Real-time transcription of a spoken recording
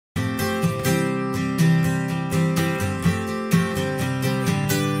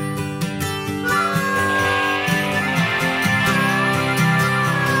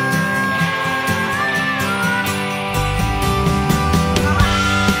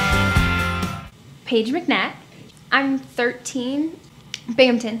Paige McNett. I'm 13.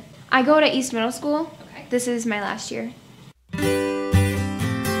 Binghamton. I go to East Middle School. Okay. This is my last year.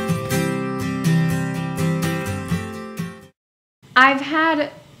 I've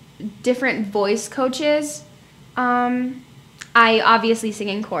had different voice coaches. I obviously sing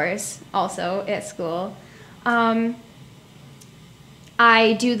in chorus also at school. I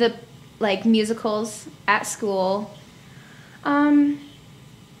do the musicals at school.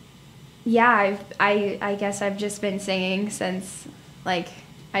 Yeah, I guess I've just been singing since I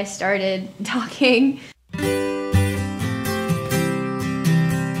started talking.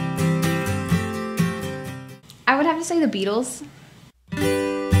 I would have to say the Beatles.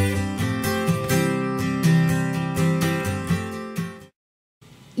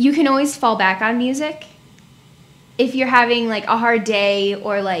 You can always fall back on music. If you're having a hard day,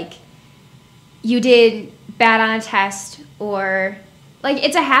 or you did bad on a test, or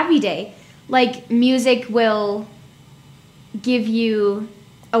it's a happy day, music will give you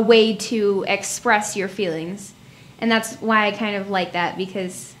a way to express your feelings. And that's why I kind of like that,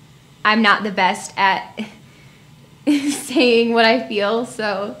 because I'm not the best at saying what I feel,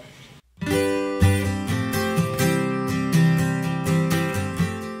 so.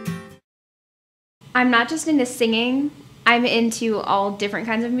 I'm not just into singing, I'm into all different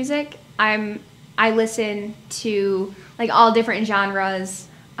kinds of music. I listen to all different genres.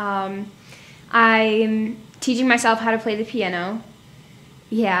 I'm teaching myself how to play the piano.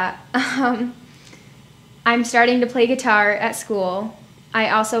 Yeah. I'm starting to play guitar at school. I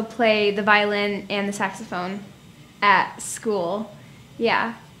also play the violin and the saxophone at school.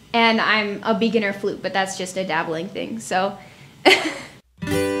 Yeah. And I'm a beginner flute, but that's just a dabbling thing, so.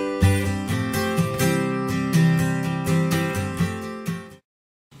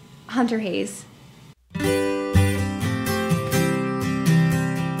 Hunter Hayes.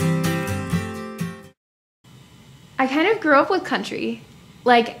 I kind of grew up with country.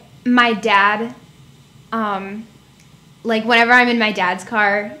 My dad, whenever I'm in my dad's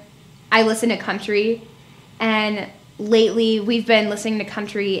car, I listen to country. And lately we've been listening to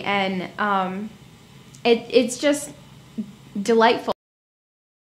country, and it's just delightful.